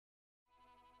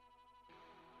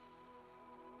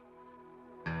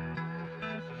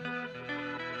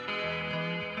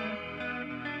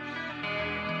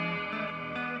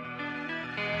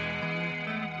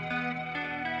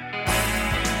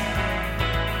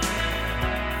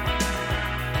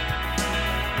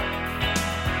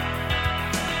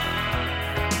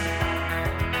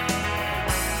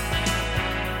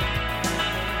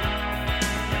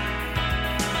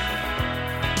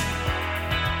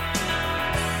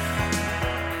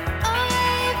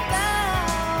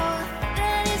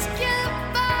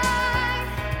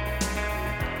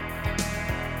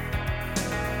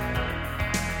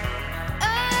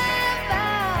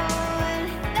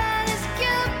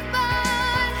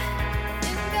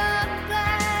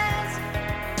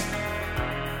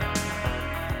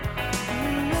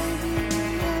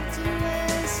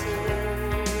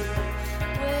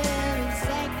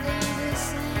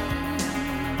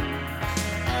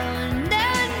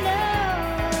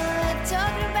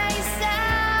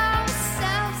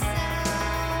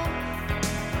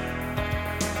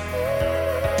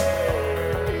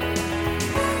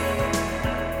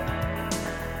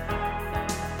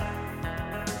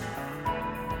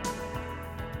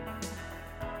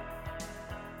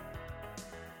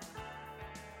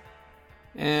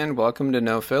And welcome to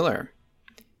No Filler,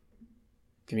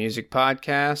 the music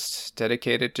podcast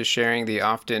dedicated to sharing the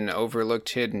often overlooked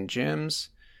hidden gems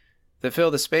that fill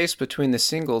the space between the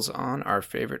singles on our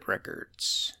favorite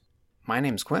records. My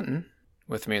name's Quentin.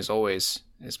 With me, as always,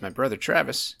 is my brother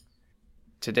Travis.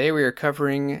 Today we are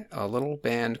covering a little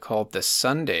band called The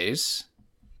Sundays,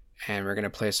 and we're going to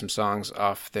play some songs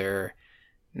off their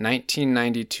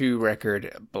 1992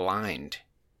 record Blind.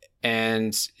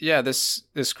 And yeah, this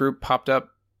group popped up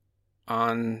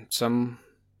on some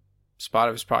spot.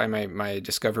 It was probably my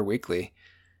Discover Weekly,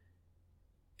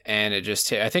 and it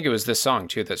just I think it was this song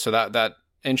too. That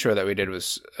intro that we did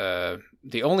was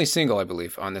the only single, I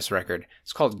believe, on this record.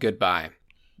 It's called Goodbye.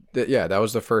 Yeah, that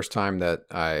was the first time that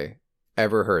I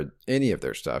ever heard any of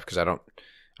their stuff, because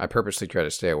I purposely try to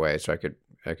stay away so I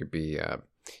could be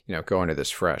go into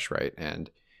this fresh, right? And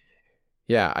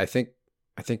yeah, I think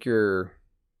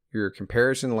your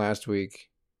comparison last week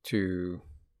to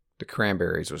the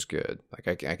Cranberries was good.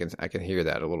 Like I can hear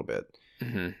that a little bit.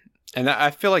 Mm-hmm. And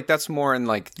I feel like that's more in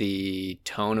like the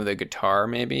tone of the guitar,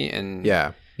 maybe, and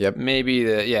maybe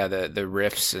the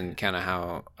riffs and kind of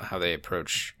how they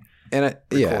approach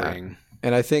recording.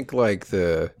 And I think like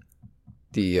the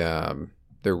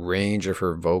range of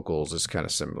her vocals is kind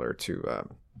of similar to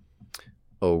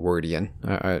O'Wardian.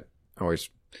 I always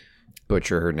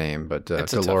butcher her name, but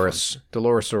Dolores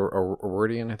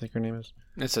O'Wardian, I think her name is.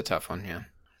 It's a tough one, yeah.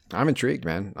 I'm intrigued,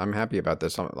 man. I'm happy about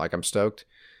this. I'm stoked,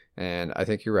 and I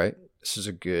think you're right. This is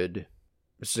a good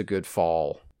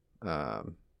fall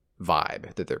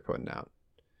vibe that they're putting out.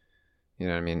 You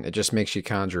know what I mean? It just makes you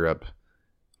conjure up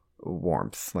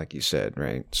warmth, like you said,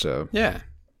 right? So yeah,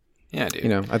 dude. You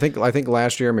know, I think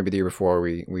last year, maybe the year before,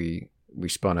 we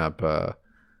spun up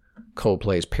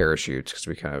Coldplay's Parachutes, because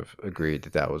we kind of agreed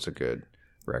that was a good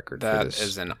record. That for this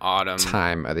is an autumn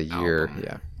time of the year. album.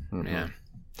 Yeah. Mm-hmm. Yeah,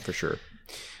 for sure.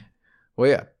 Well,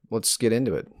 yeah, let's get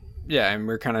into it. Yeah, and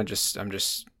I'm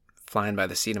just flying by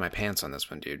the seat of my pants on this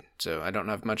one, dude. So I don't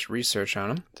have much research on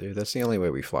them. Dude, that's the only way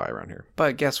we fly around here.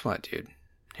 But guess what, dude?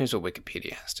 Here's what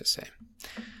Wikipedia has to say.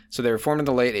 So they were formed in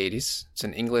the late 80s. It's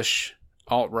an English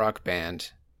alt-rock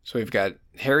band. So we've got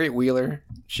Harriet Wheeler.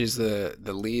 She's the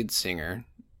lead singer.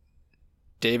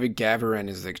 David Gavarin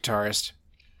is the guitarist.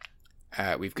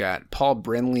 We've got Paul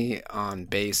Brindley on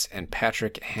bass and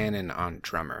Patrick Hannon on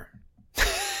drummer.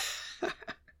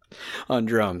 On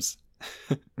drums.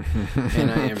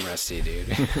 And I am rusty, dude.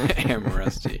 I am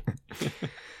rusty.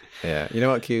 Yeah. You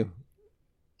know what, Q?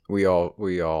 We all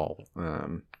we're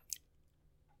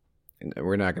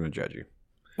not going to judge you.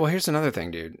 Well, here's another thing,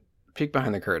 dude. Peek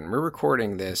behind the curtain. We're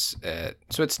recording this at,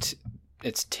 so it's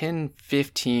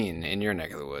 10:15 in your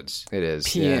neck of the woods. It is.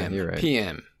 PM. Yeah, you're right.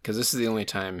 PM. Because this is the only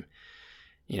time,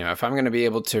 if I'm going to be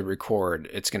able to record,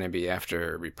 it's going to be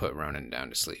after we put Ronan down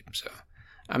to sleep. So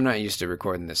I'm not used to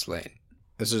recording this late.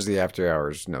 This is the after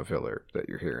hours No Filler that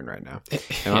you're hearing right now.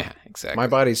 Yeah, exactly. My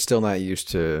body's still not used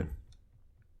to,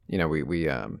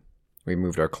 we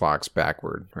moved our clocks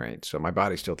backward, right? So my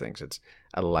body still thinks it's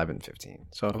 11:15.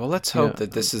 So well, let's hope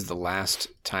that this is the last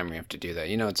time we have to do that.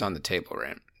 It's on the table,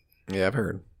 right? Yeah, I've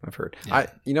heard. Yeah.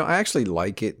 I actually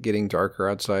like it getting darker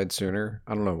outside sooner.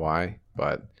 I don't know why,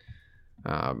 but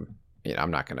I'm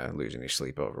not going to lose any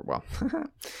sleep over. Well,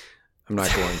 I'm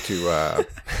not going to.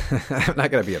 I'm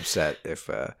not going to be upset if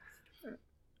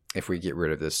we get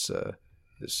rid of this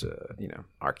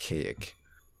archaic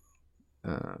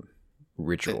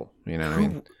ritual. You know what I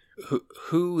mean?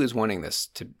 Who is wanting this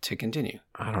to continue?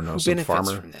 I don't know. Who some benefits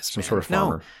farmer, from this? some Man? sort of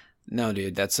farmer. No,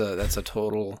 dude, that's a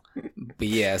total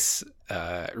BS.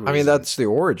 I mean, that's the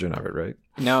origin of it, right?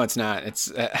 No, it's not.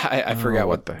 It's I forgot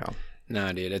what the hell.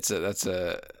 No, dude, it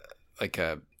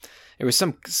was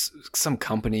some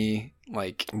company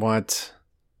like what?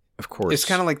 Of course, it was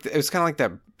kind of like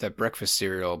that breakfast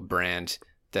cereal brand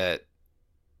that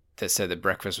said that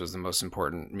breakfast was the most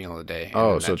important meal of the day.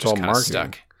 Oh, so it's all marketing.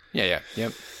 Stuck. Yeah,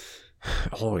 yep.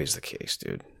 Always the case,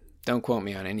 dude. Don't quote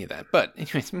me on any of that. But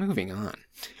anyways, moving on.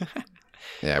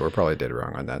 Yeah, we're probably dead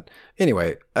wrong on that.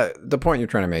 Anyway, the point you're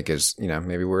trying to make is,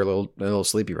 maybe we're a little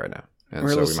sleepy right now, and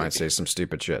so we might say some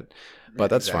stupid shit. But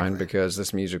that's fine, because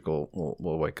this music will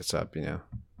wake us up.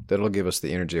 That'll give us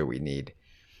the energy we need.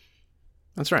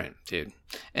 That's right, dude.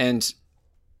 And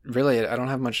really, I don't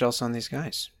have much else on these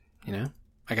guys.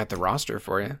 I got the roster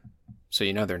for you, so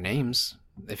you know their names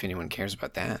if anyone cares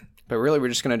about that. But really, we're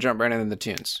just going to jump right into the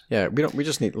tunes. Yeah,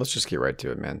 let's just get right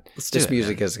to it, man. This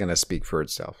music is going to speak for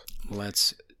itself.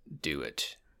 Let's do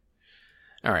it.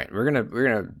 All right, we're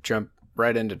gonna jump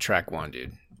right into track 1,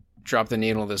 dude. Drop the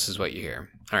needle. This is what you hear.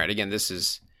 All right, again, this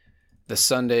is The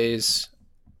Sundays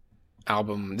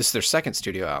album. This is their second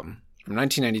studio album from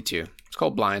 1992. It's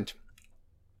called Blind.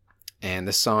 And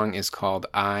this song is called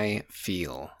I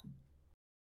Feel.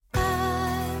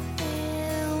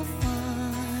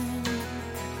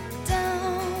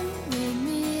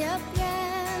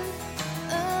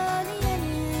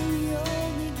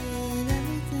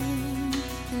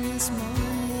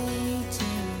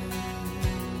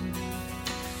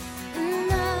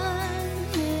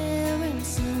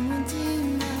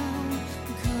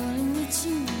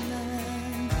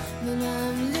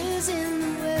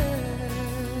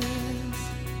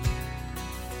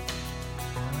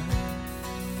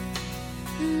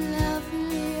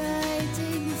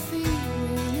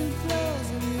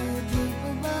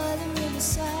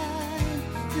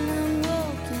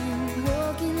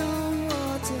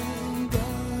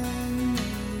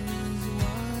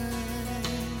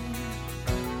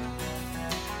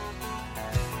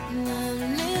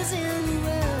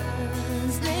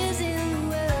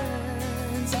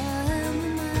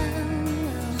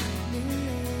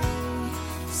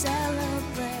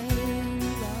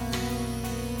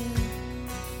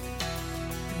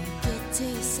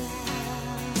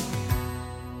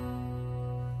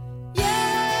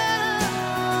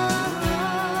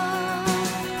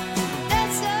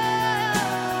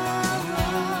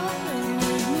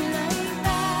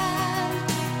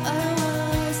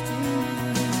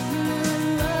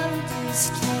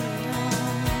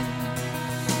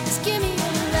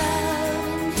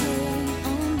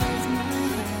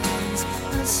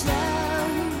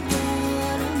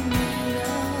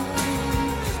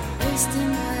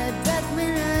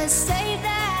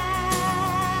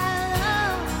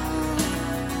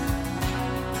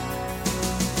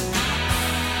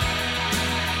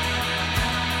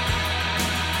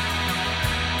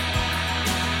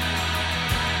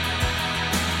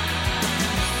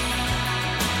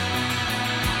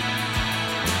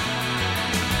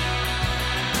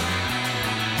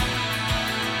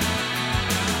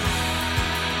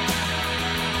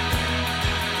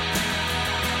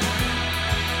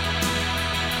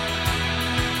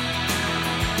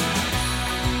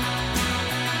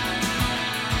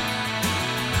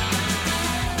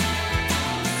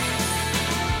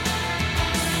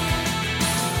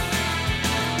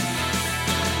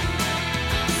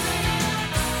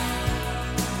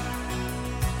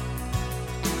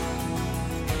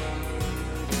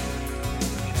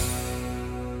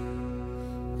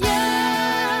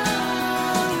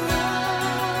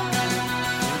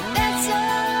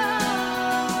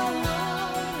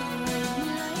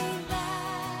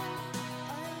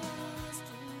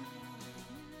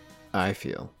 I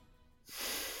feel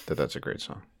that that's a great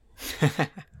song.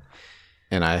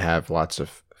 And I have lots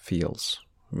of feels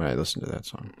when I listen to that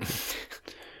song.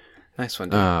 Nice one,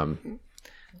 dude.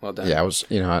 Well done. Yeah, I was,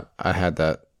 I had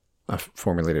that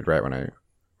formulated right when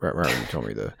you told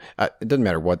me it doesn't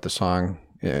matter what the song,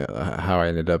 how I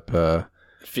ended up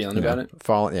feeling about it.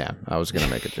 Yeah, I was gonna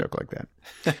make a joke like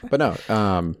that, but no.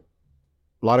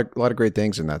 A lot of great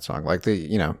things in that song, like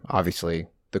obviously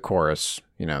the chorus,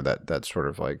 that sort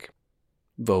of like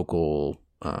vocal,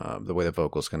 the way the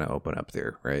vocal's going to open up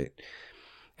there, right?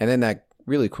 And then that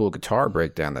really cool guitar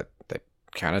breakdown that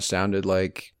kind of sounded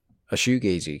like a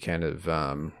shoegazy kind of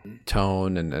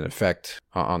tone and an effect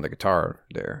on the guitar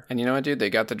there. And you know what, dude?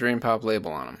 They got the Dream Pop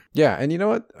label on them. Yeah, and you know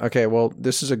what? Okay, well,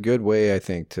 this is a good way, I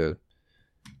think, to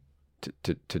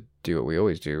do what we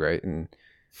always do, right? And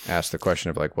ask the question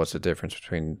of like, what's the difference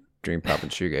between Dream Pop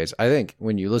and shoegaze? I think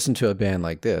when you listen to a band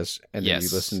like this, and then you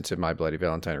listen to My Bloody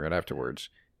Valentine right afterwards,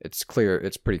 it's clear.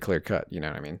 It's pretty clear cut. You know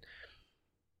what I mean?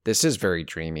 This is very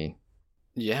dreamy.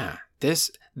 Yeah,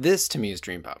 this to me is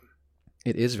Dream Pop.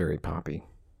 It is very poppy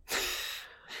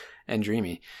and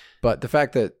dreamy. But the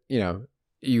fact that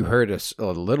you heard a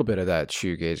little bit of that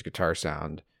shoegaze guitar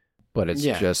sound, but it's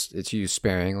it's used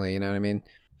sparingly. You know what I mean?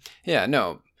 Yeah,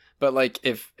 no, but like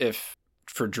if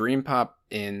for Dream Pop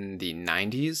in the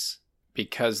 90s,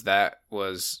 because that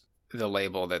was the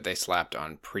label that they slapped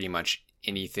on pretty much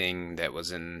anything that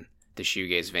was in the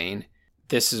shoegaze vein,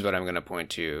 this is what I'm going to point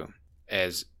to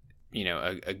as,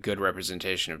 a good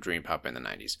representation of Dream Pop in the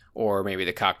 90s, or maybe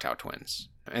the Cocteau Twins.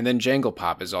 And then Jangle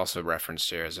Pop is also referenced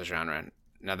here as a genre.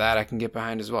 Now that I can get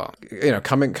behind as well.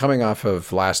 Coming off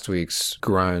of last week's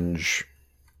grunge,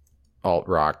 alt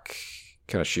rock,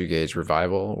 kind of shoegaze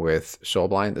revival with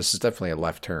Soulblind, this is definitely a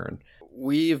left turn.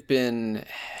 We've been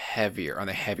on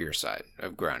the heavier side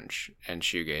of grunge and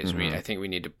shoegaze. Mm-hmm. I think we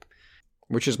need to,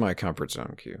 which is my comfort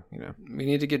zone cue. We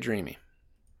need to get dreamy.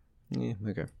 Yeah,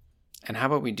 okay. And how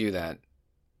about we do that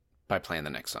by playing the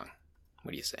next song?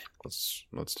 What do you say?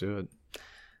 Let's do it.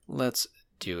 Let's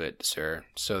do it, sir.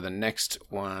 So the next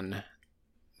one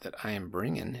that I am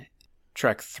bringing,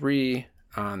 track 3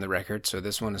 on the record. So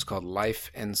this one is called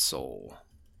Life and Soul.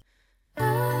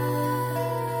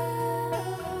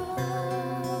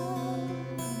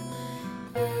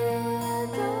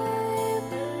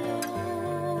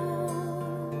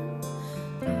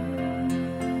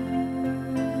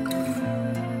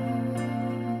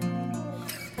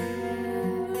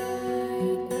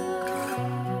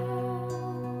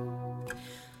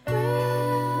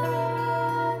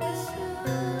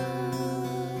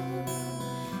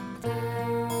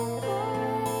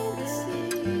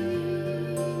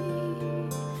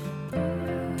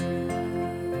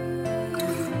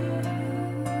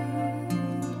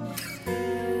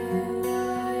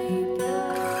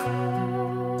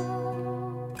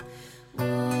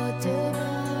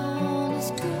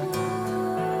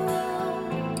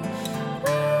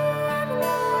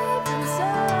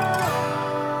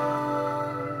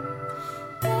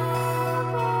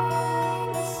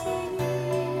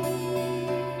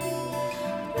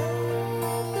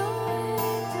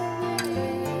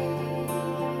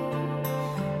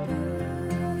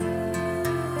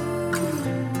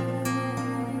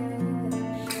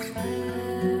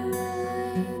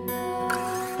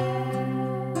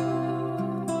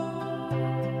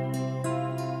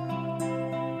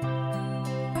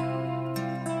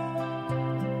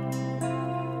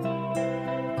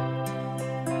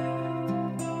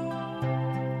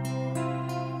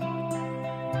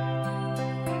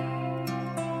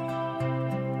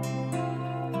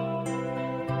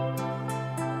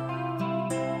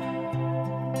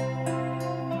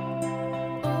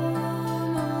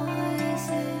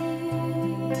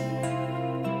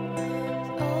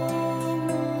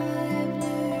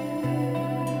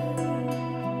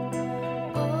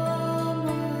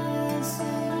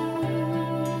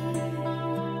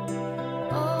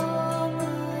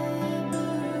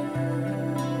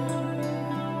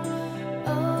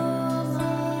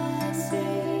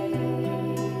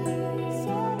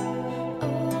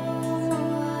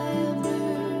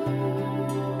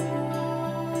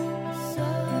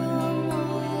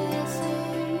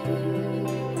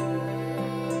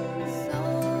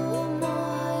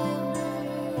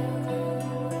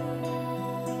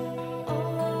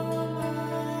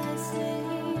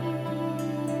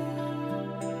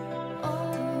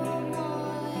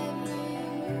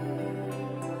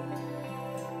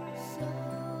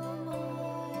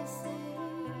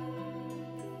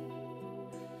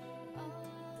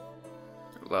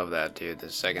 Love that, dude. The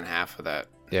second half of that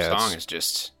song is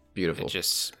just beautiful. It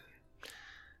just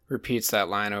repeats that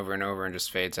line over and over and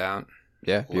just fades out.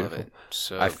 Yeah, beautiful. Love it.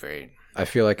 So great. I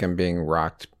feel like I'm being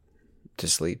rocked to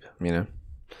sleep,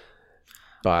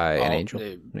 by an angel.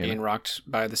 Being rocked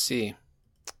by the sea.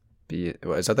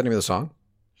 Is that the name of the song?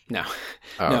 No.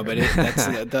 Oh, no, okay. but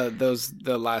that's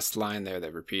the last line there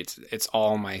that repeats. It's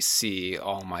all my sea,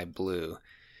 all my blue.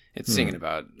 It's singing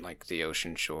about like the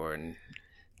ocean shore and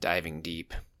diving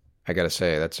deep. I gotta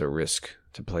say, that's a risk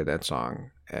to play that song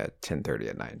at 10:30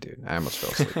 at night, dude. I almost fell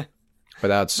asleep. But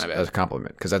that's a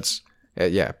compliment, because that's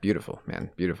beautiful, man,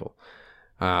 beautiful,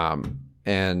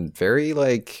 and very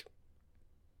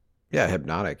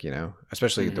hypnotic,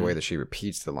 especially the way that she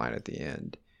repeats the line at the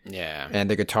end. Yeah, and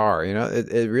the guitar,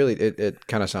 it really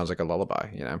kind of sounds like a lullaby,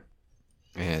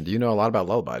 And you know a lot about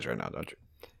lullabies right now, don't you?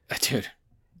 Dude,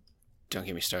 don't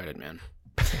get me started, man.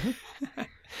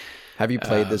 Have you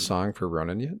played this song for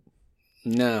Ronan yet?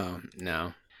 No.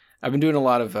 I've been doing a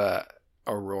lot of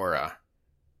Aurora,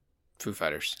 Foo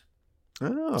Fighters.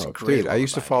 Oh, dude, I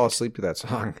used to fall asleep to that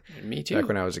song. Me too. Back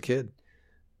when I was a kid.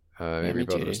 Maybe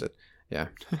both of us did. Yeah.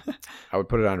 I would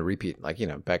put it on a repeat,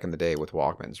 back in the day with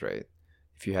Walkmans, right?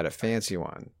 If you had a fancy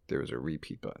one, there was a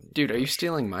repeat button. Dude, are you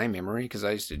stealing my memory? Because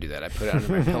I used to do that. I put it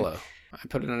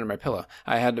under my pillow.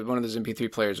 I had one of those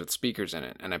MP3 players with speakers in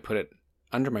it, and I put it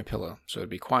under my pillow so it'd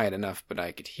be quiet enough, but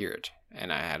I could hear it,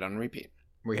 and I had it on repeat.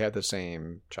 We had the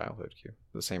same childhood, Q.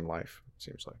 The same life, it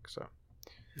seems like. So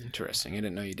interesting. I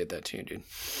didn't know you did that too, dude.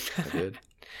 I did.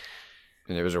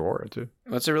 And it was Aurora, too.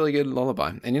 Well, it's a really good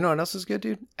lullaby. And you know what else is good,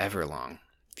 dude? Everlong.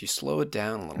 If you slow it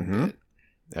down a little bit.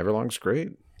 Everlong's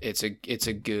great. It's a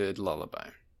good lullaby.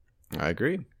 I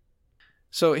agree.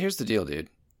 So here's the deal, dude.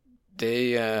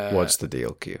 What's the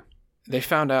deal, Q? They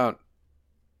found out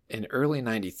in early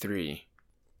 '93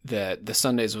 that the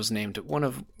Sundays was named one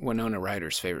of Winona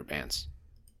Ryder's favorite bands.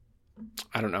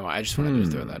 I don't know. I just wanted to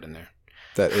throw that in there.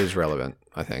 That is relevant,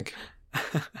 I think.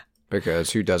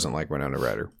 Because who doesn't like Winona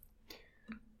Ryder?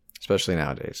 Especially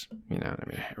nowadays. You know what I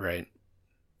mean? Right.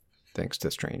 Thanks to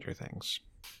Stranger Things.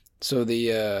 So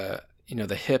the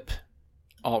hip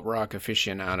alt-rock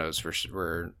aficionados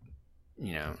were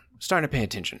starting to pay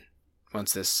attention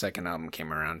once this second album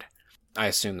came around. I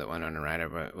assume that Winona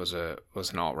Ryder was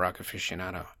an alt rock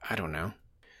aficionado. I don't know.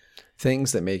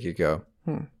 Things that make you go,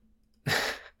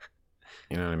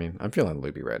 You know what I mean? I'm feeling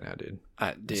loopy right now, dude.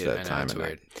 Dude, I know, it's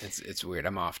weird. It's weird.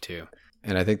 I'm off too.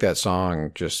 And I think that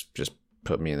song just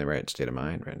put me in the right state of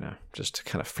mind right now, just to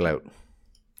kind of float.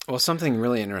 Well, something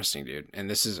really interesting, dude. And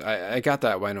this is, I got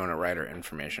that Winona Ryder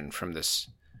information from this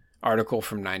article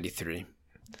from 93.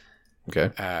 Okay.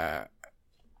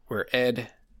 Where Ed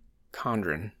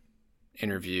Condren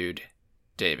interviewed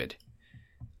David.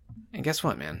 And guess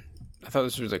what, man? I thought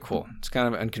this was really cool. It's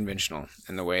kind of unconventional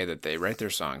in the way that they write their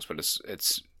songs, but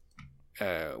it's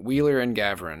Wheeler and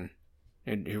Gavin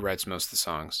who writes most of the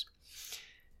songs.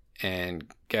 And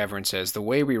Gavin says, the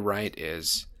way we write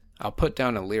is, I'll put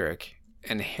down a lyric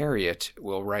and Harriet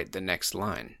will write the next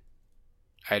line.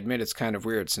 I admit it's kind of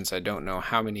weird since I don't know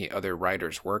how many other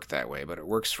writers work that way, but it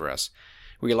works for us.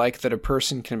 We like that a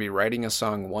person can be writing a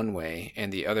song one way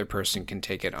and the other person can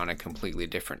take it on a completely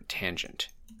different tangent.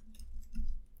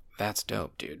 That's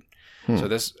dope, dude. So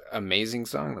this amazing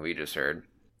song that we just heard,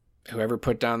 whoever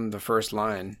put down the first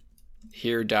line,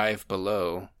 here dive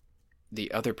below,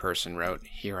 the other person wrote,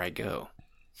 here I go.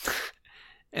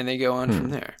 And they go on from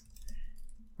there.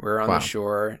 We're on the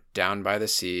shore, down by the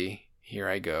sea, here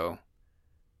I go.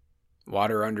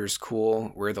 Water under's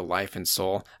cool, we're the life and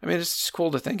soul. I mean, it's just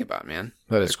cool to think about, man.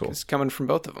 That is cool. It's coming from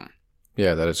both of them.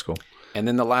 Yeah, that is cool. And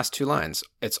then the last two lines,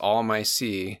 it's all my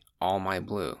sea, all my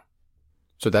blue.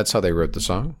 So that's how they wrote the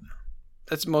song?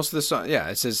 That's most of the song. Yeah,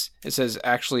 it says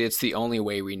actually it's the only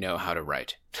way we know how to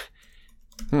write.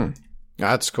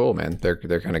 That's cool, man. They're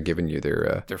kind of giving you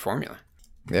their formula.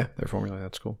 Yeah, their formula.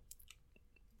 That's cool.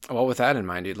 Well, with that in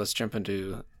mind, dude, let's jump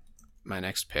into my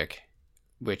next pick,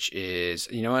 which is,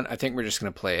 you know what? I think we're just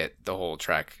going to play it, the whole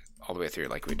track, all the way through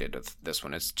like we did with this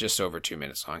one. It's just over 2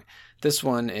 minutes long. This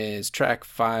one is track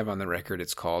 5 on the record.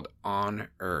 It's called On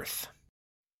Earth.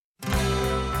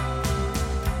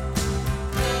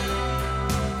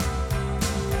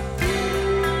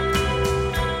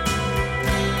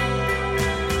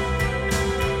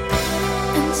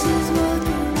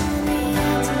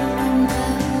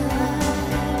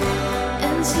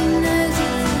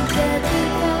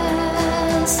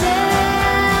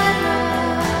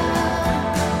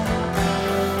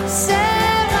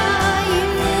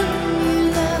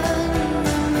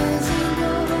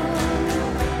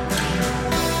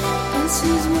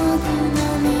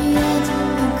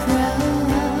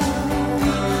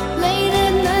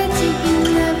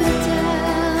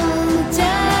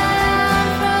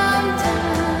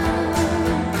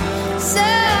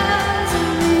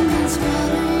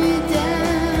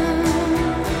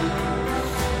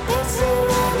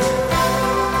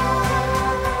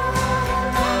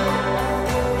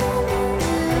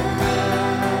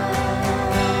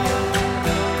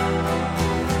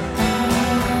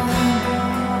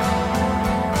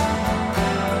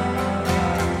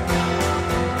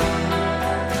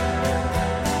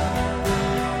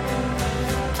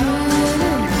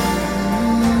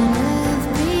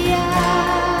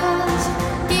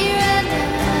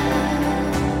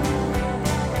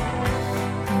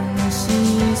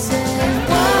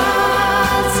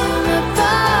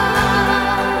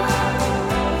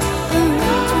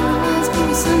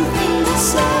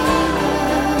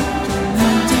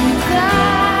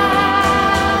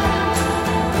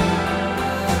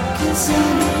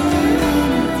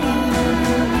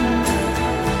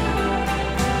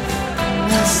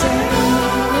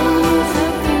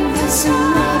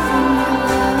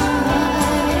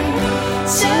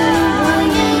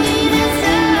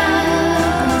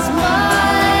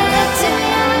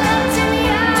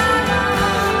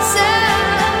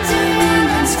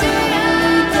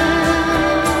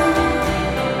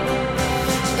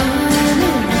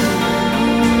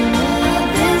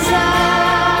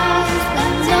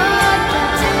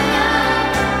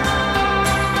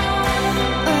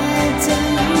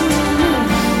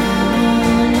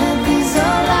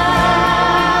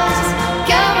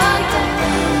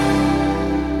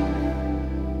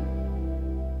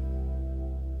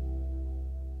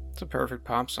 It's a perfect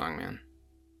pop song, man.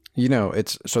 You know,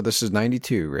 so this is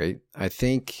 92, right? I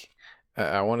think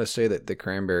I want to say that the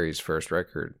Cranberries' first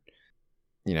record,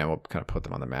 you know, what kind of put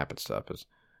them on the map and stuff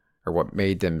or what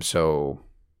made them so,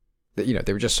 you know,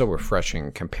 they were just so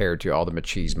refreshing compared to all the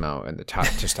machismo and the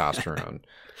testosterone.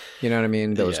 You know what I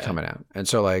mean? That was coming out. And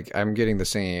so like, I'm getting the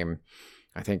same,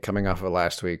 I think coming off of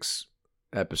last week's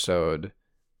episode,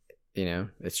 you know,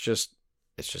 it's just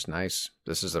nice.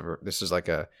 This is like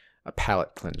a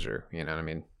palate cleanser. You know what I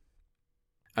mean?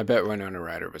 I bet Winona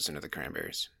Ryder was into the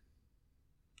Cranberries.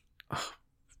 Oh,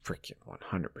 freaking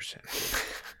 100%.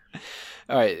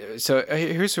 All right, so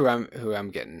here's who I'm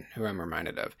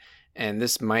reminded of, and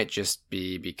this might just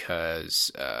be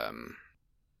because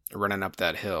Running Up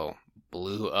That Hill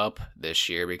blew up this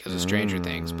year because of Stranger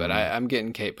Things, but I'm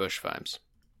getting Kate Bush vibes.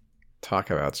 Talk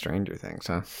about Stranger Things,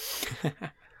 huh?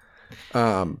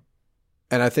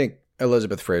 And I think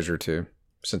Elizabeth Fraser too,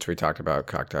 since we talked about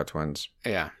Cocteau Twins.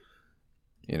 Yeah.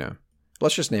 You know,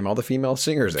 let's just name all the female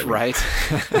singers that right.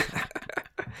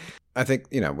 I think,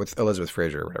 you know, with Elizabeth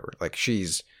Fraser or whatever, like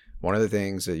she's one of the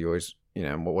things that you always, you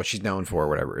know, what she's known for or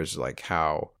whatever is like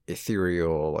how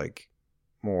ethereal, like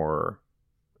more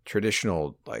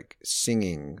traditional, like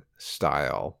singing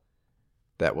style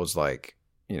that was like,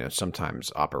 you know, sometimes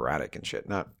operatic and shit.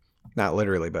 Not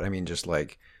literally, but I mean, just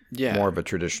like more of a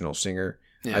traditional singer.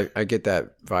 Yeah. I get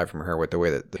that vibe from her with the way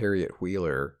that Harriet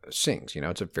Wheeler sings. You know,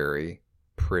 it's a very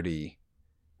pretty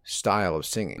style of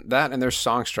singing. That and their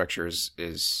song structures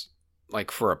is like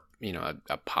for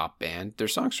a pop band, their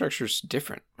song structure is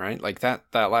different, right? Like that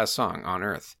last song, On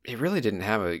Earth, it really didn't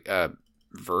have a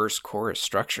verse chorus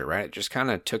structure, right? It just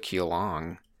kind of took you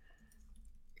along,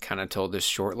 kind of told this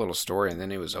short little story, and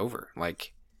then it was over.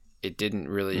 Like it didn't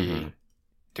really,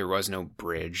 there was no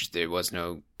bridge, there was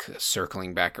no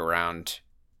circling back around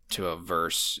to a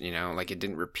verse, you know, like it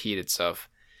didn't repeat itself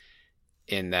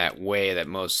in that way that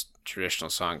most traditional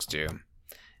songs do.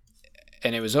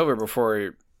 And it was over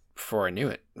before I knew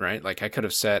it, right? Like I could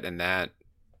have sat in that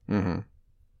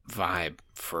vibe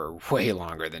for way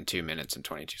longer than 2 minutes and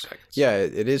 22 seconds. Yeah,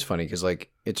 it is funny because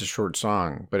like it's a short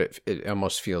song, but it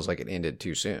almost feels like it ended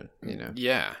too soon, you know?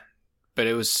 Yeah, but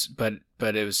it was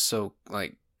so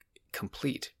like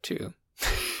complete too.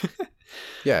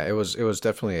 Yeah, it was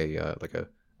definitely a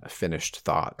finished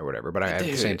thought or whatever. But at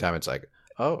the same time, it's like,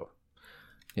 oh,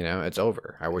 you know, it's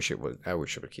over. I wish it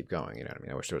would keep going. You know what I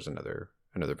mean? I wish there was another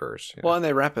verse. You know? Well, and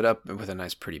they wrap it up with a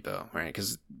nice, pretty bow, right?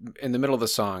 Because in the middle of the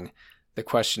song, the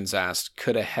question's asked,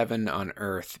 could a heaven on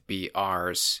earth be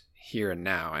ours here and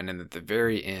now? And then at the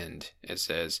very end, it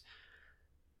says,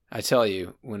 I tell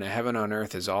you, when a heaven on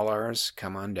earth is all ours,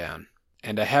 come on down.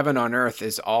 And a heaven on earth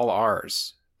is all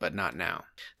ours, but not now.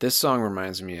 This song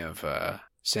reminds me of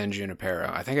San Junipero.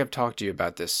 I think I've talked to you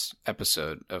about this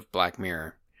episode of Black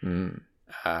Mirror.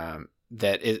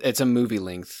 That it's a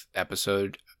movie-length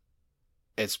episode.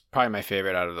 It's probably my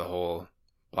favorite out of the whole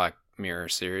Black Mirror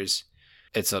series.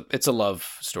 It's a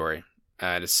love story.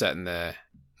 It's set in the...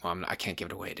 Well, I can't give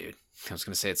it away, dude. I was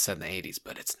going to say it's set in the 80s,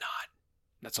 but it's not.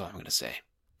 That's all I'm going to say.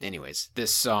 Anyways,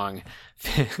 this song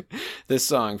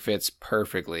fits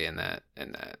perfectly in that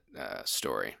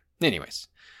story. Anyways,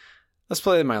 let's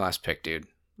play my last pick, dude.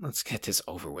 Let's get this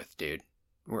over with, dude.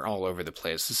 We're all over the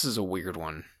place. This is a weird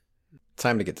one.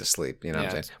 Time to get to sleep, you know what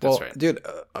I'm saying? That's right. Dude,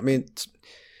 I mean,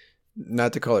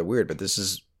 not to call it weird, but this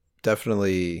is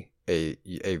definitely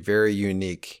a very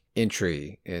unique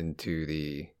entry into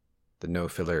the No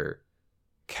Filler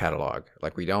catalog.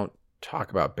 Like, we don't talk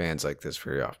about bands like this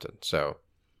very often, so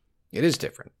it is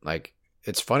different. Like,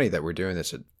 it's funny that we're doing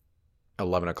this at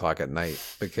 11 o'clock at night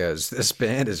because this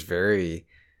band is very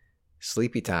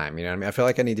sleepy time. You know what I mean? I feel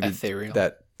like I need to be ethereal.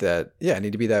 I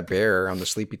need to be that bear on the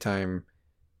sleepy time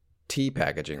tea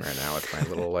packaging right now with my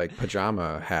little like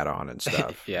pajama hat on and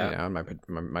stuff. Yeah, you know, and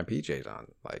my PJs on,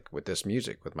 like with this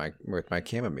music, with my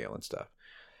chamomile and stuff.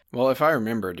 Well, if I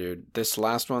remember, dude, this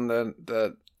last one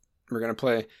that we're gonna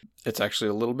play, it's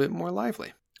actually a little bit more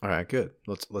lively. All right, good.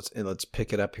 Let's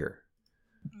pick it up here.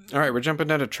 All right, we're jumping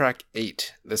down to track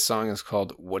 8. This song is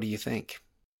called "What Do You Think?"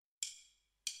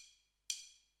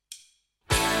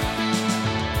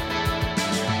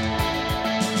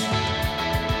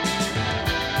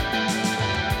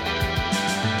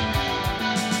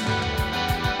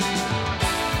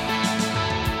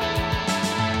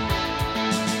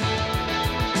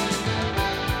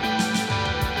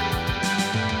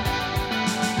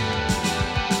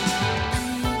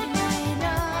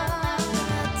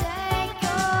 Take,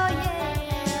 oh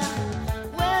yeah,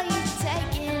 will you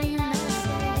take any mess?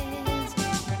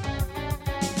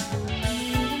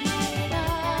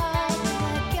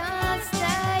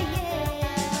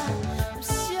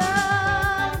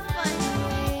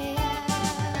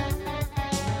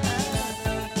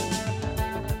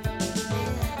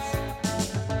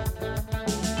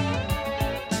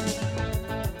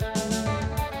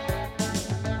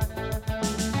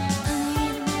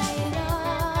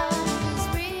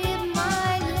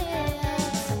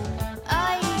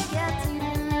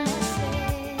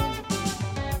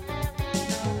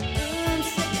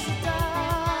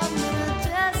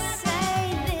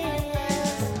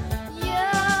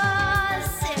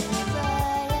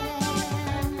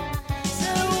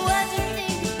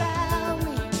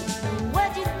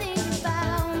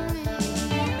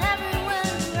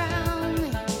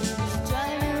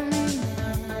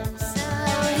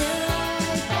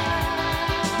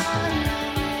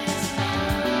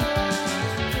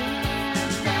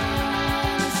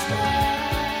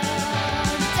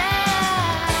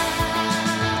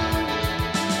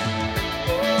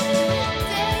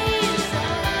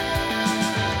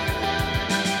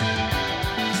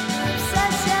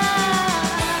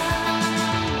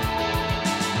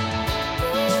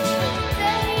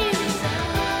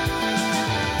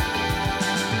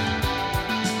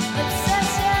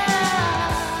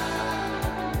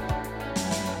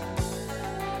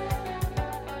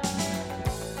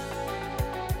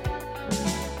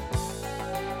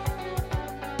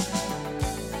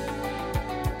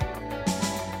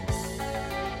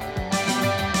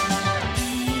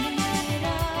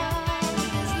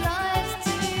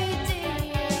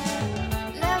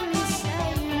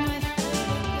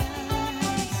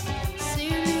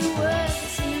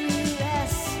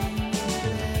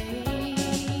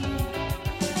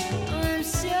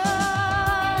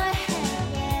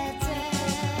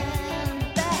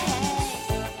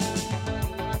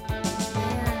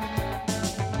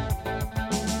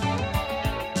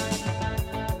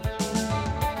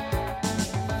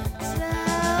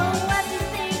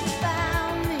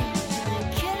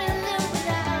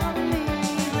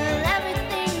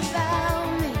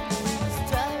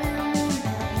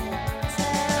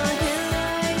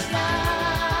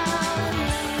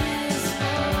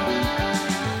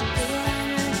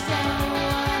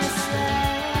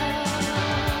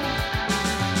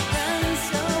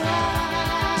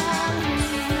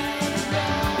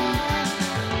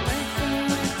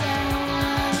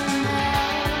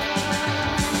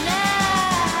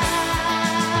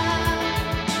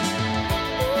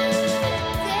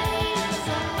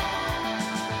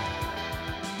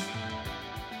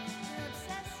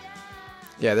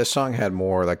 Yeah, this song had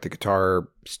more like the guitar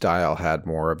style had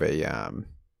more of a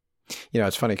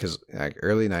it's funny because like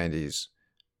early 90s,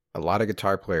 a lot of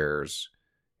guitar players,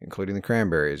 including the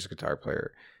Cranberries guitar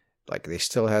player, like they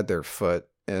still had their foot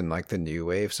in like the new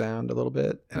wave sound a little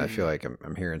bit, and I feel like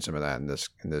I'm hearing some of that in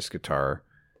this guitar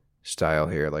style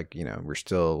here. Like we're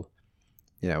still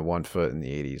 1 foot in the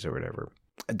 80s or whatever.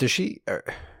 Does she?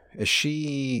 Is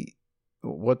she?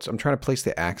 What's? I'm trying to place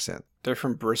the accent. They're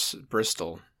from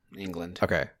Bristol, England.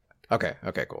 Okay,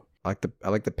 cool. I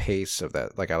like the pace of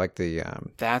that. Like I like the.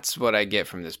 That's what I get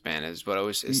from this band. Is what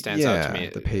always it stands out to me.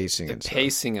 The pacing. The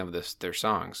pacing of their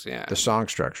songs. Yeah. The song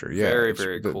structure. Yeah.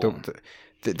 Very cool.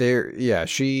 They're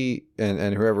she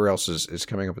and whoever else is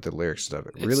coming up with the lyrics and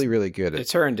stuff. Really good.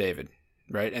 It's her and David,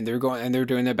 right? And they're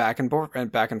doing the back and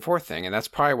forth thing, and that's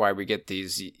probably why we get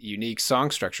these unique song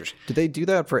structures. Do they do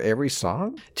that for every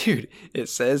song? Dude, it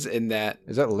says in that.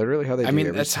 Is that literally how they? I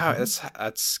mean, that's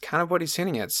kind of what he's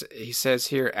hinting at. He says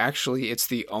here, actually, it's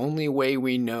the only way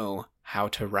we know how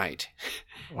to write.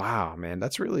 Wow, man,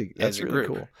 that's really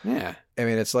cool. Yeah, I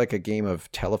mean, it's like a game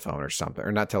of telephone or something,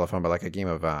 or not telephone, but like a game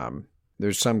of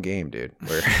There's some game, dude,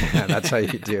 where that's how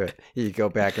you do it. You go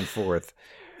back and forth.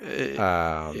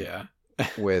 Yeah.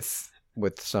 with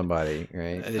somebody,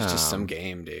 right? It's just some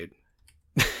game, dude.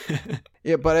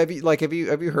 Yeah, but have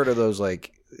you heard of those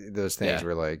those things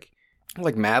where like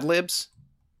Mad Libs?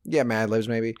 Yeah, Mad Libs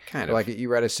maybe. Kind of. Like you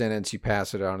write a sentence, you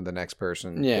pass it on to the next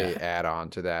person. Yeah. They add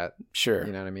on to that. Sure.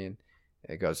 You know what I mean?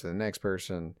 It goes to the next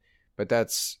person. But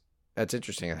that's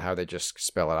interesting how they just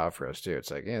spell it out for us too. It's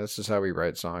like, yeah, this is how we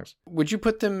write songs. Would you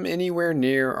put them anywhere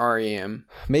near REM?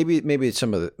 Maybe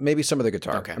some of the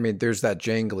guitar. Okay. I mean, there's that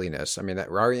jangliness. I mean, that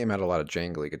REM had a lot of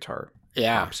jangly guitar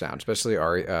sound, especially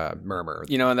Murmur.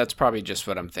 And that's probably just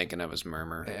what I'm thinking of as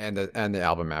Murmur. And the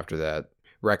album after that,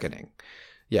 Reckoning.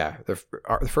 Yeah, the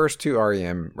first 2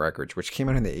 REM records, which came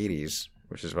out in the 80s,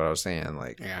 which is what I was saying,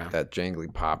 that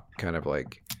jangly pop kind of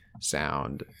like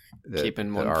sound.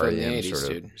 Keeping one foot in the 80s, sort of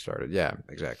dude. Started. Yeah,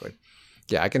 exactly.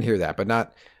 Yeah, I can hear that, but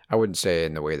not. I wouldn't say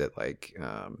in the way that like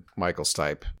Michael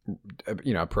Stipe,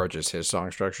 approaches his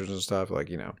song structures and stuff.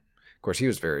 Like of course he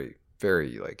was very,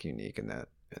 very like unique in that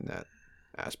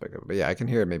aspect of it. But yeah, I can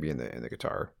hear it maybe in the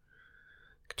guitar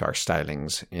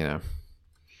stylings.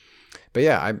 But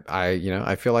yeah,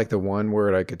 I feel like the one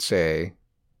word I could say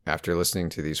after listening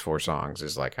to these 4 songs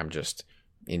is like I'm just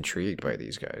intrigued by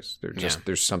these guys.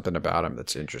 There's something about them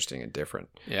that's interesting and different.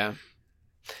 Yeah.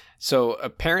 So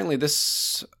apparently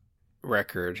this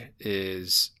record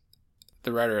is,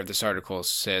 the writer of this article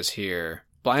says here,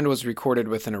 Blind was recorded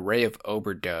with an array of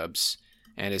overdubs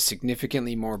and is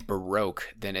significantly more baroque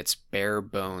than its bare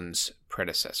bones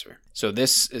predecessor. So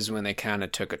this is when they kind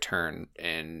of took a turn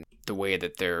in the way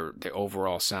that the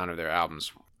overall sound of their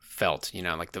albums felt,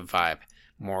 like the vibe,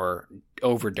 more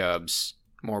overdubs,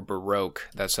 more baroque.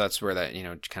 That's where that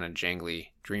kind of jangly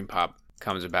dream pop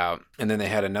comes about. And then they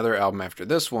had another album after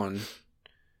this one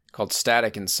called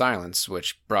Static and Silence,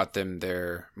 which brought them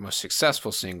their most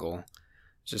successful single.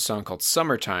 It's a song called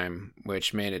Summertime,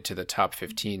 which made it to the top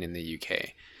 15 in the UK.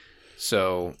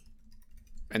 So,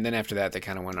 and then after that they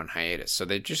kind of went on hiatus. So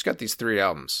they just got these 3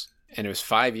 albums, and it was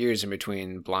 5 years in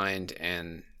between Blind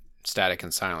and Static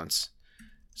and Silence.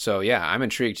 So yeah, I'm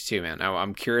intrigued too, man.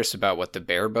 I'm curious about what the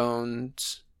bare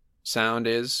bones sound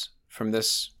is from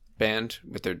this band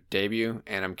with their debut,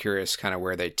 and I'm curious kind of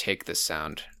where they take this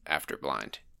sound after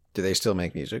Blind. Do they still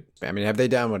make music? I mean, have they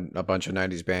done what a bunch of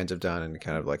 90s bands have done and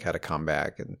kind of like had a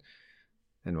comeback and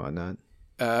whatnot?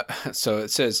 So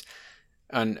it says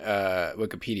on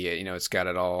Wikipedia, it's got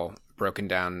it all broken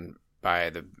down by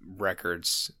the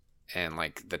records and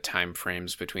like the time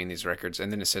frames between these records.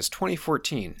 And then it says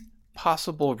 2014.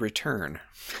 Possible return.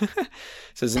 It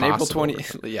says in April 20.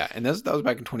 Return. Yeah, and that was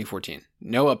back in 2014.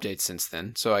 No updates since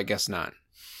then, so I guess not.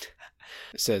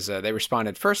 It says they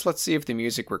responded, first, let's see if the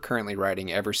music we're currently writing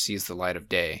ever sees the light of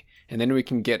day, and then we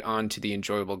can get on to the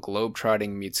enjoyable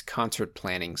globe-trotting meets concert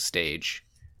planning stage.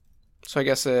 So I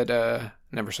guess it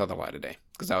never saw the light of day,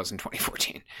 because that was in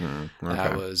 2014. Okay.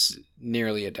 That was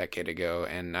nearly a decade ago,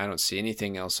 and I don't see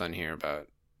anything else on here about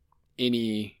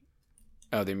any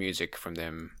other music from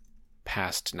them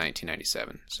past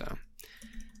 1997. So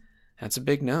that's a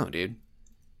big no, dude.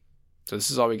 So this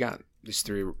is all we got, these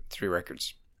three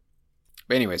records.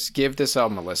 But anyways, give this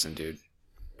album a listen, dude.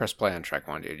 Press play on track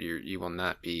 1, dude. You will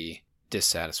not be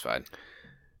dissatisfied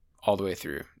all the way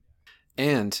through.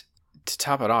 And to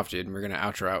top it off, dude, we're going to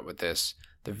outro out with this.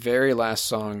 The very last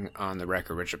song on the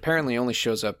record, which apparently only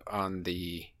shows up on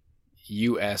the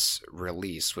US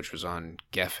release, which was on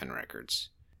Geffen Records.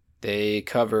 They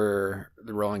cover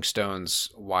the Rolling Stones'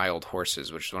 Wild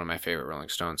Horses, which is one of my favorite Rolling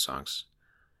Stones songs.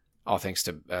 All thanks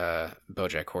to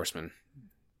BoJack Horseman.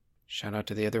 Shout out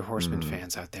to the other Horseman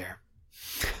fans out there.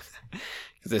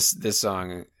 This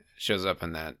song shows up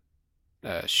in that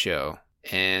show,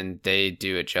 and they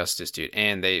do it justice, dude.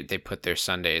 And they put their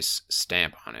Sundays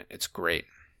stamp on it. It's great.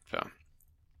 So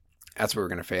that's what we're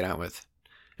gonna fade out with,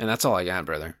 and that's all I got,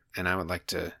 brother. And I would like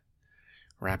to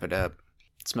wrap it up.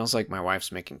 It smells like my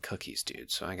wife's making cookies,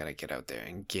 dude. So I gotta get out there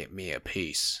and get me a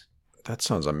piece. That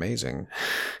sounds amazing.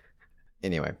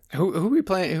 Anyway, who we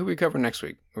playing? Who we cover next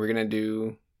week? We're gonna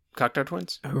do Cocktail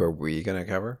Twins. Who are we gonna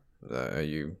cover? Are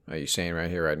you saying right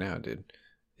here, right now, dude,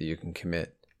 that you can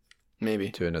commit maybe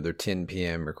to another 10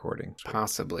 p.m. recording?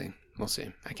 Possibly. We'll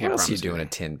see. I can't. What else are you promise doing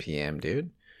at 10 p.m.,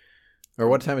 dude? Or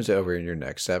what time is it over in your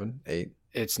neck? 7, 8?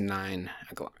 It's 9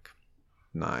 o'clock.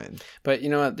 9. But you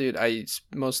know what, dude?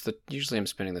 Usually I'm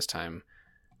spending this time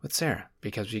with Sarah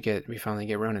because we finally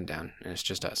get Ronan down and it's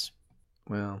just us.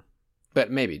 Well,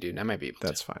 but maybe, dude, I might be able to.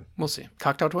 That's fine. We'll see.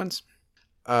 Cocktail Twins?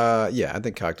 Yeah, I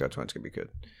think Cocktail Twins could be good.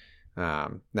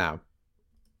 Now,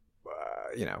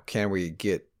 can we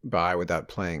get by without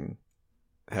playing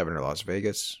Heaven or Las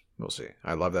Vegas? We'll see.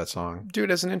 I love that song. Do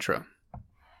it as an intro.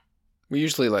 We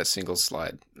usually let singles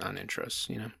slide on intros,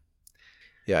 you know?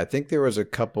 Yeah, I think there was a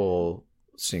couple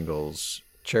singles.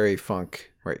 Cherry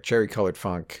Colored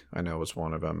Funk, I know, was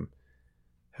one of them.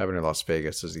 Heaven or Las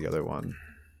Vegas is the other one.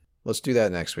 Let's do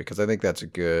that next week because I think that's a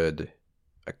good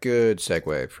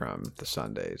segue from the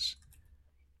Sundays.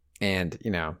 And,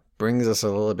 brings us a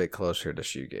little bit closer to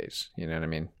shoegaze. You know what I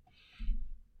mean?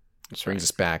 It brings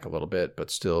us back a little bit,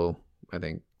 but still, I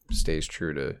think, stays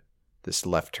true to this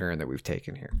left turn that we've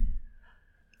taken here.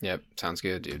 Yep, sounds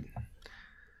good, dude.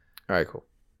 All right, cool.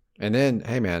 And then,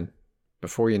 hey, man,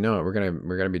 before you know it,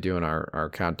 we're gonna be doing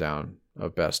our countdown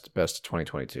of best of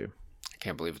 2022. I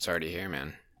can't believe it's already here,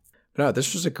 man. But no,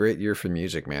 this was a great year for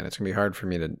music, man. It's gonna be hard for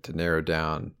me to narrow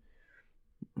down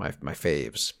my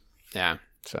faves. Yeah,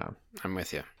 so I'm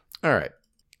with you. All right,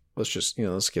 let's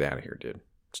get out of here, dude.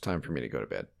 It's time for me to go to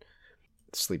bed.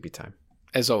 It's sleepy time.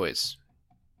 As always,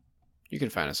 you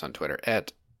can find us on Twitter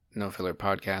at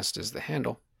NoFillerPodcast is the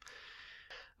handle.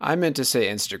 I meant to say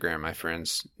Instagram, my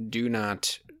friends. Do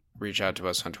not reach out to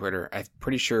us on Twitter. I'm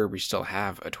pretty sure we still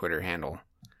have a Twitter handle.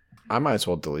 I might as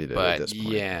well delete it at this point.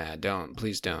 Yeah,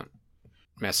 please don't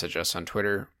message us on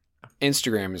Twitter.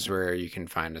 Instagram is where you can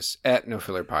find us at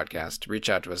NoFillerPodcast. Reach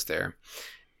out to us there.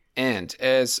 And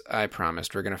as I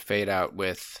promised, we're going to fade out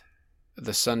with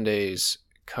the Sunday's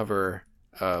cover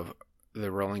of the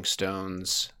Rolling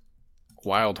Stones'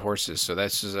 Wild Horses. So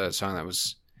that's a song that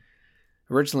was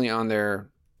originally on their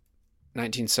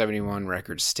 1971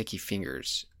 record Sticky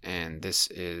Fingers, and this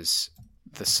is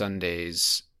the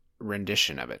Sunday's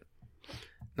rendition of it.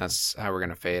 That's how we're going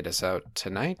to fade us out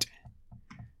tonight.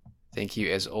 Thank you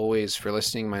as always for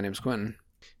listening. My name's Quentin.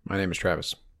 My name is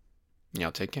Travis.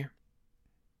 Y'all take care.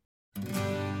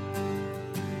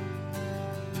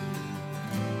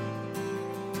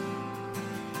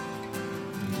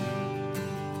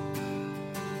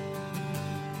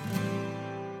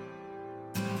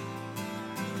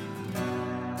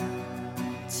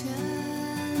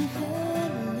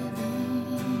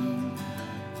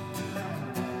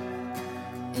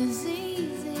 Is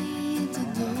easy to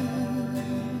do.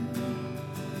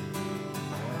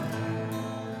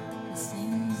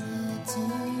 Things that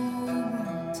you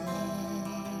wanted.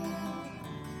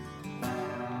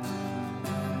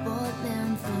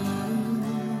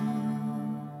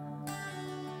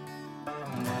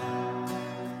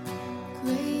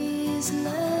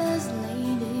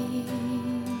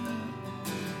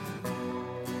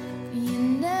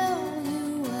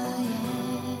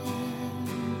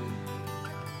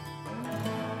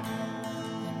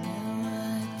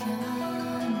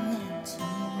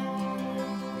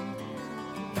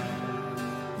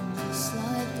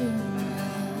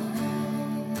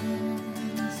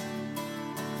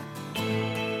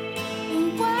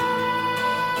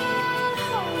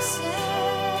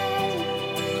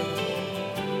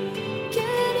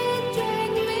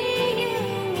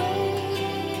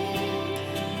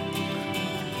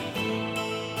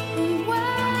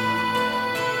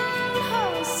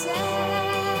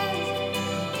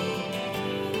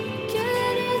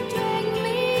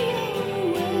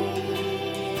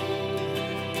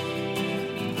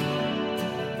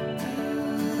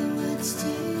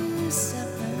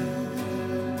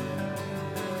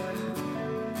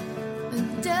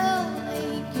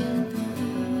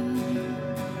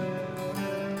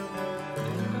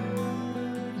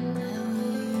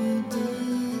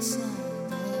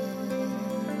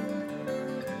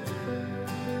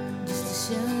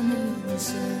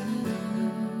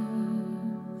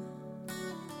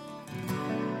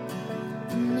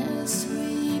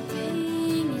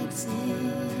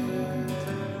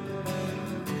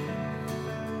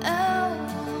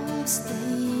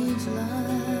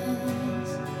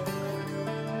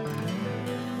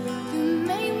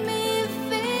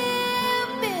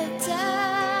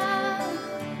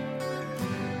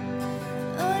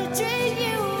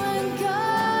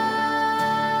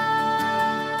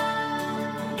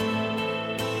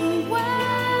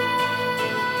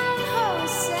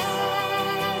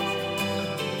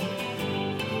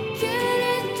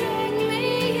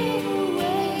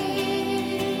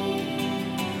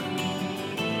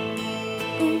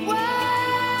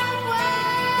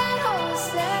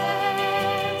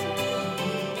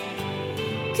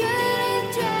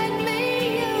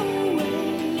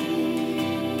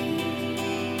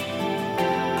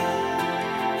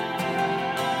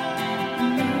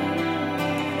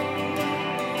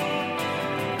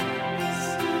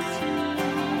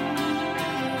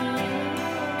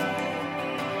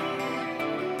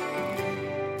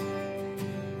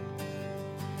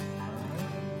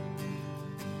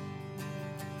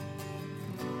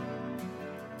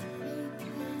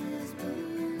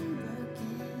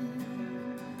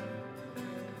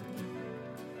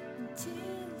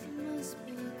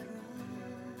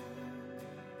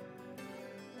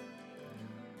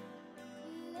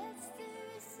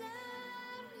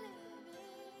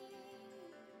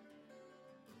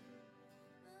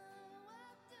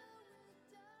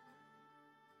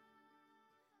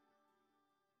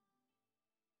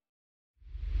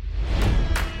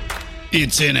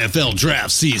 It's NFL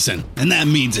draft season, and that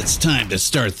means it's time to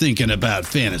start thinking about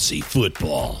fantasy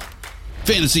football.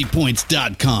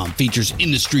 FantasyPoints.com features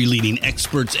industry-leading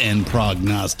experts and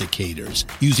prognosticators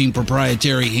using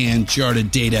proprietary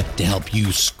hand-charted data to help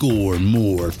you score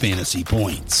more fantasy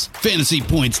points.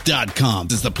 FantasyPoints.com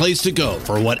is the place to go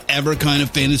for whatever kind of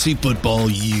fantasy football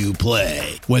you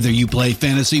play. Whether you play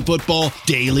fantasy football,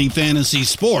 daily fantasy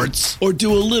sports, or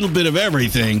do a little bit of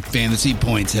everything, Fantasy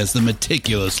Points has the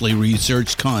meticulously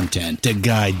researched content to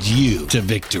guide you to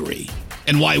victory.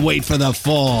 And why wait for the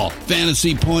fall?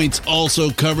 Fantasy Points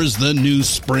also covers the new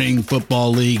spring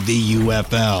football league, the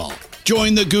UFL.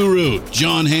 Join the guru,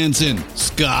 John Hansen,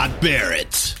 Scott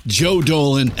Barrett, Joe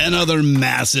Dolan, and other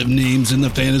massive names in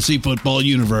the fantasy football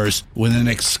universe with an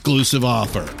exclusive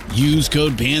offer. Use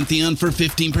code Pantheon for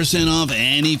 15% off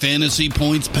any Fantasy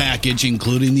Points package,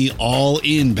 including the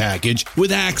all-in package,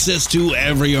 with access to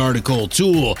every article,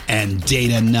 tool, and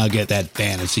data nugget that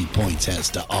Fantasy Points has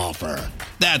to offer.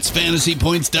 That's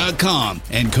FantasyPoints.com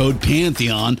and code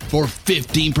Pantheon for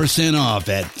 15% off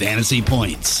at Fantasy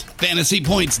Points.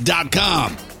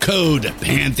 FantasyPoints.com, code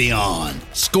Pantheon.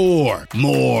 Score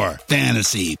more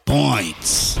fantasy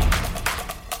points.